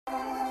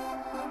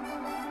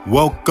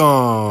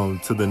Welcome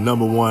to the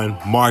number one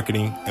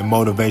marketing and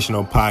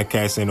motivational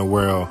podcast in the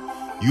world.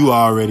 You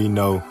already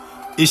know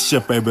it's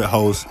your favorite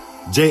host,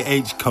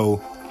 JH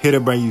Co, here to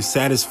bring you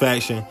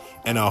satisfaction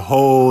and a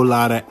whole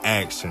lot of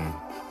action.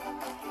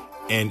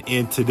 And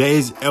in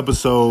today's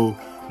episode,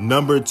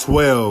 number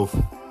 12,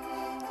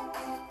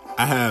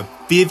 I have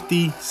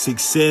 50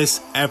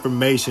 success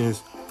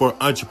affirmations for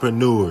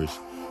entrepreneurs.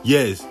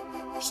 Yes,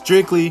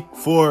 strictly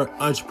for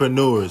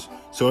entrepreneurs.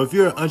 So if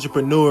you're an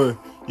entrepreneur,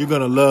 you're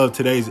going to love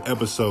today's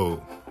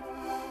episode.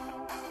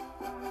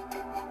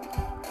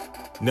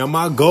 Now,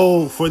 my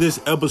goal for this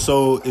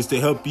episode is to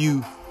help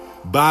you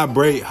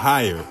vibrate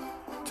higher,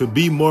 to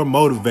be more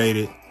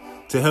motivated,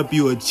 to help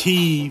you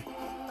achieve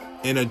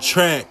and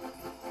attract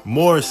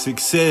more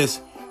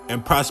success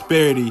and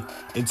prosperity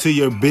into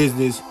your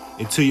business,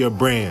 into your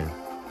brand.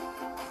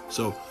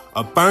 So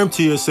affirm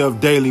to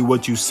yourself daily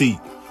what you seek.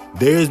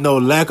 There is no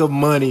lack of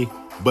money,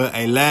 but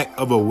a lack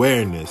of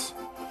awareness.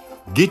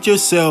 Get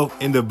yourself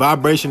in the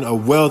vibration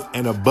of wealth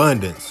and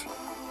abundance.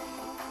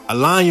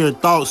 Align your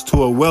thoughts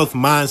to a wealth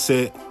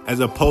mindset as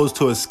opposed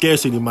to a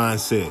scarcity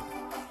mindset.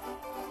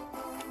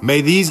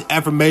 May these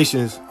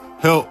affirmations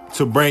help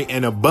to bring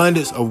an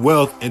abundance of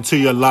wealth into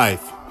your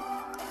life.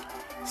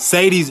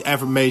 Say these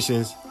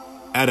affirmations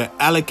at an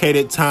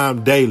allocated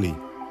time daily.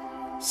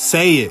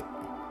 Say it,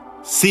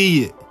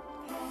 see it,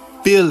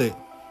 feel it,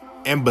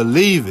 and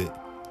believe it.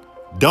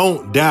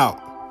 Don't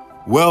doubt.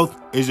 Wealth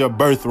is your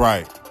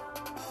birthright.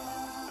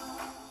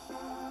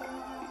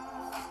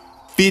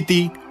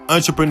 50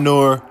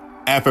 entrepreneur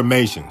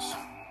affirmations.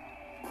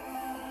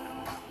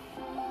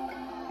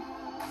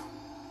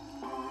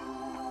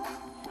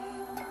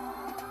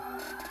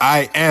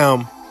 I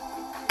am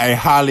a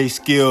highly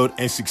skilled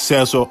and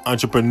successful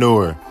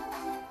entrepreneur.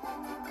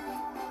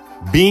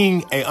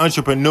 Being an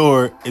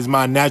entrepreneur is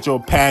my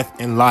natural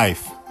path in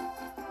life.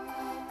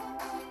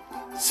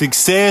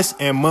 Success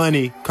and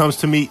money comes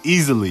to me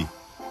easily.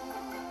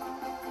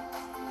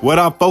 What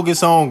I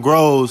focus on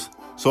grows,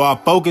 so I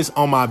focus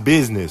on my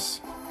business.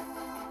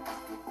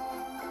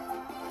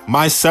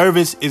 My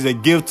service is a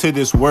gift to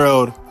this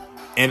world,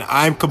 and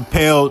I'm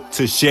compelled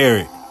to share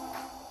it.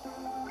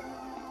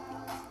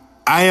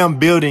 I am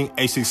building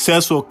a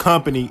successful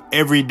company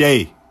every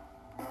day.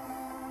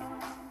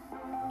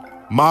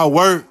 My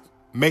work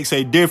makes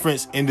a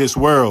difference in this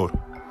world.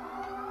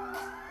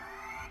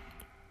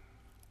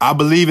 I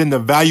believe in the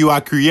value I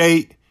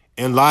create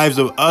in lives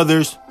of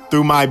others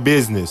through my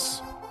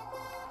business.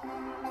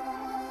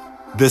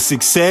 The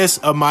success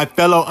of my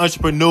fellow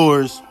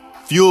entrepreneurs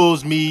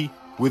fuels me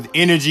with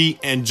energy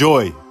and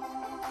joy.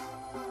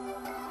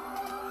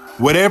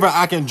 Whatever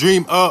I can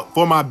dream up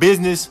for my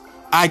business,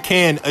 I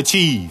can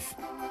achieve.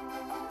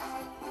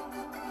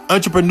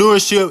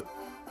 Entrepreneurship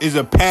is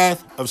a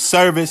path of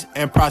service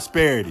and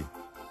prosperity.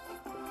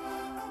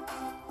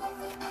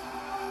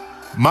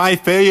 My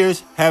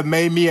failures have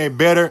made me a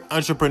better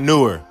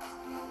entrepreneur.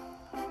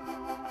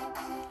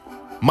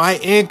 My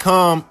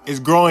income is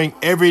growing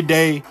every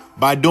day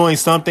by doing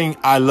something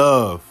I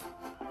love.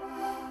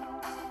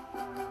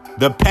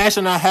 The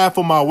passion I have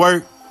for my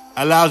work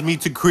allows me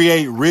to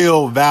create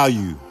real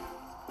value.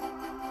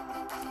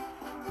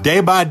 Day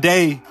by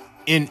day,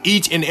 in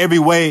each and every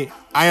way,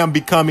 I am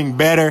becoming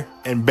better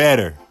and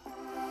better.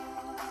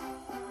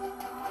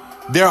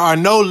 There are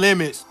no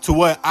limits to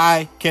what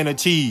I can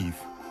achieve.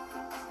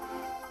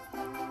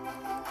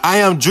 I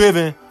am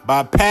driven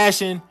by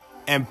passion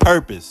and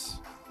purpose.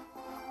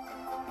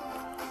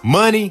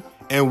 Money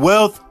and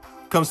wealth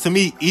comes to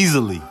me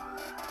easily.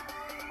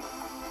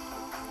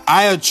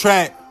 I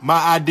attract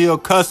my ideal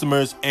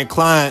customers and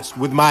clients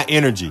with my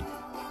energy.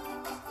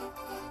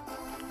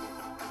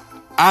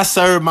 I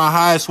serve my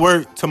highest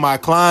work to my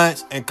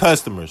clients and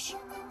customers.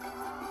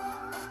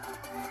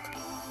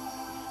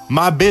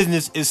 My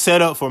business is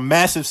set up for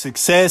massive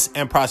success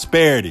and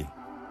prosperity.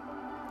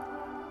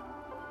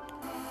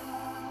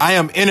 I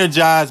am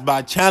energized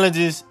by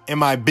challenges in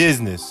my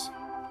business.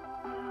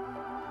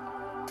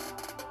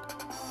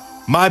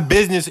 My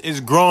business is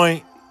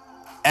growing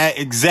at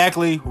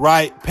exactly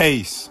right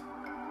pace.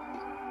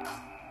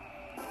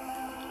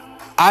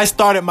 I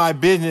started my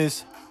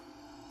business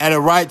at a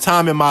right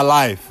time in my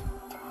life.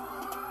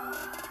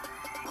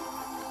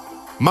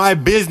 My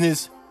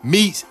business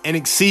meets and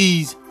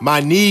exceeds my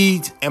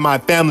needs and my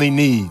family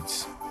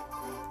needs.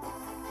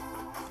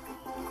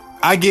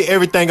 I get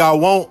everything I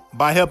want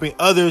by helping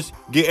others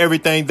get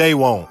everything they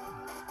want.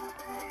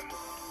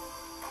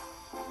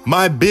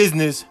 My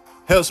business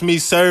helps me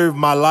serve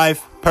my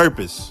life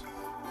purpose.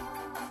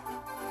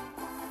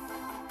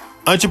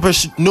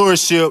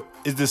 Entrepreneurship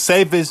is the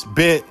safest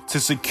bet to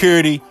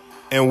security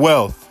and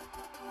wealth.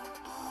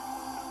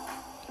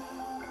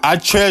 I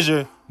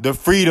treasure the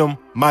freedom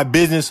my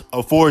business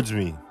affords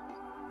me.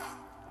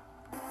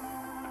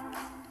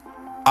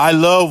 I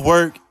love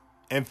work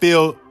and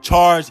feel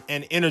charged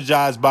and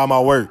energized by my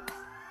work.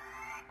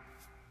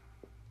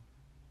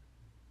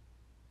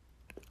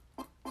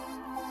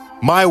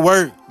 My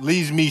work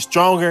leaves me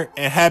stronger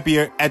and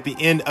happier at the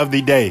end of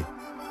the day.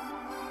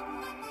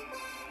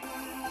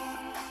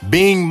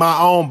 Being my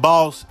own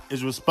boss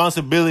is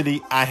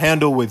responsibility I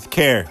handle with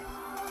care.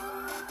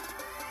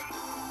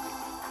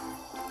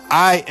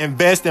 I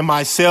invest in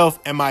myself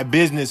and my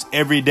business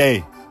every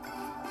day.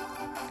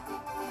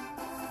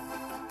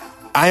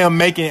 I am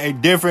making a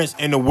difference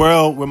in the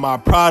world with my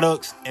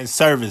products and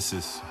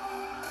services.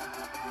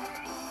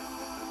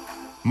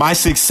 My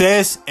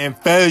success and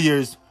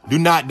failures do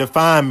not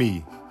define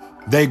me.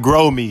 They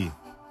grow me.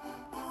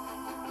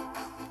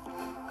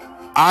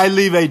 I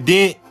leave a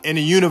dent in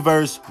the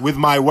universe with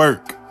my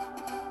work.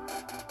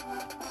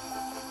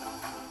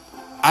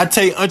 I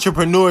take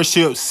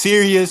entrepreneurship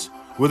serious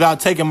without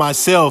taking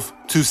myself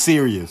too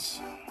serious.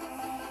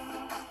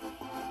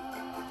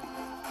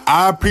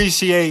 I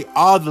appreciate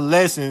all the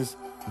lessons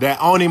that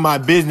owning my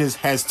business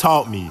has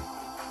taught me.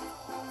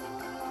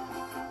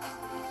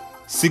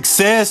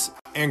 Success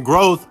and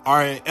growth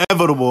are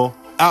inevitable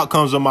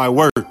outcomes of my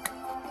work.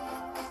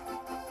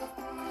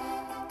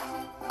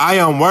 I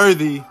am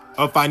worthy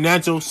of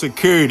financial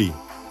security.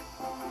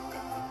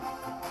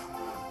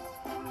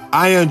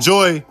 I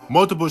enjoy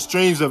multiple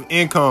streams of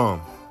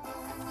income.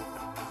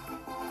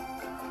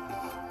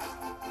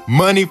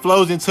 Money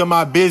flows into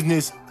my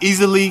business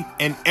easily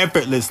and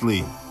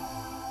effortlessly.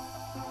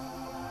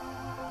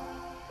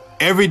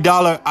 Every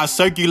dollar I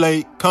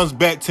circulate comes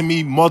back to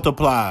me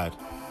multiplied.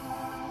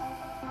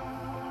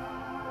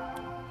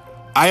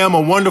 I am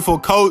a wonderful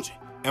coach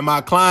and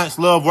my clients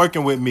love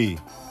working with me.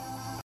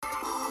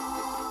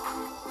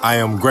 I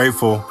am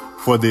grateful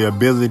for the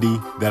ability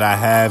that I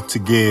have to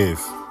give.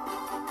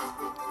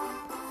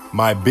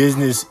 My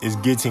business is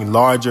getting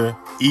larger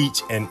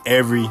each and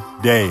every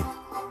day.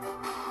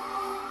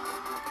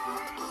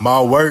 My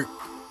work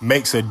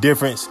makes a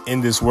difference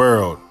in this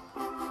world.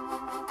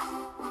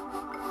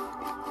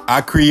 I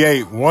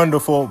create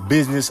wonderful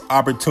business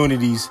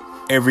opportunities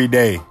every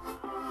day.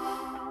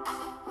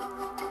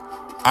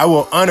 I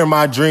will honor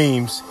my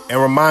dreams and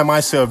remind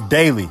myself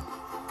daily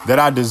that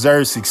I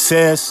deserve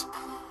success,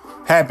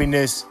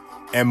 happiness,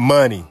 and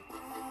money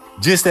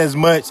just as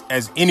much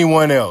as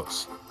anyone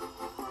else.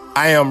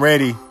 I am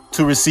ready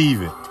to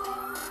receive it.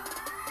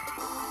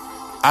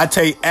 I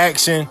take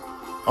action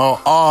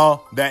on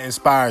all that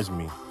inspires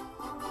me.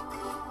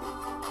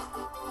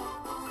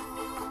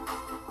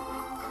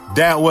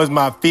 That was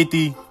my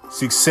 50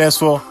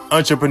 successful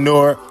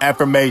entrepreneur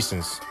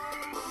affirmations.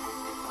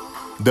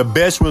 The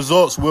best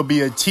results will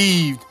be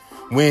achieved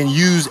when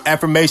you use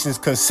affirmations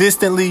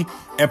consistently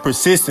and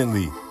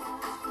persistently.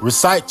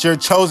 Recite your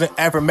chosen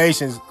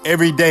affirmations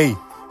every day,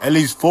 at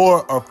least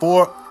four or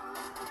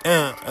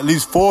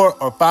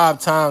five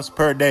times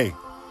per day.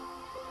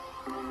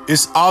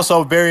 It's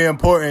also very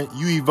important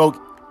you evoke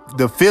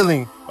the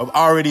feeling of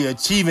already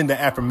achieving the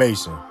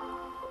affirmation.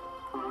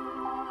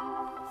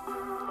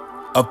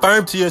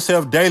 Affirm to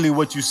yourself daily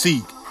what you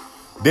seek.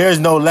 There is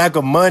no lack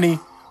of money,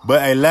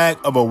 but a lack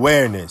of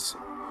awareness.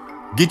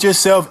 Get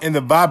yourself in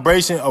the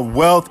vibration of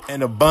wealth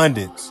and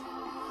abundance.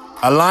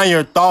 Align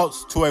your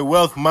thoughts to a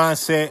wealth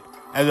mindset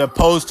as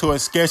opposed to a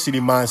scarcity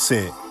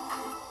mindset.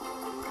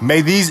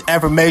 May these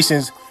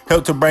affirmations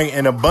help to bring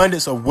an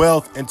abundance of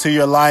wealth into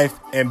your life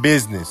and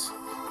business.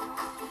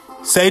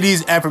 Say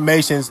these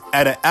affirmations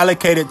at an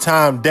allocated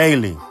time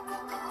daily.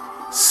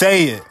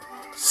 Say it,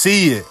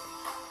 see it,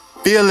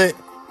 feel it,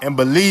 and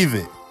believe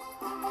it.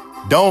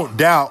 Don't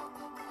doubt.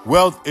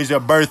 Wealth is your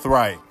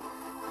birthright.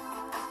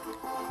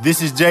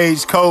 This is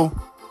J.H. Cole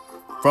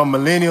from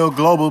Millennial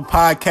Global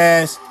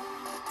Podcast,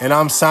 and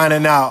I'm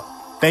signing out.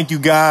 Thank you,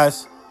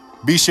 guys.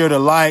 Be sure to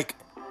like,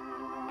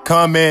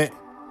 comment,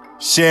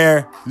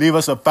 share, leave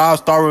us a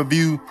 5-star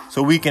review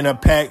so we can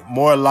impact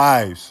more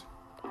lives.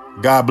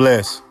 God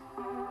bless.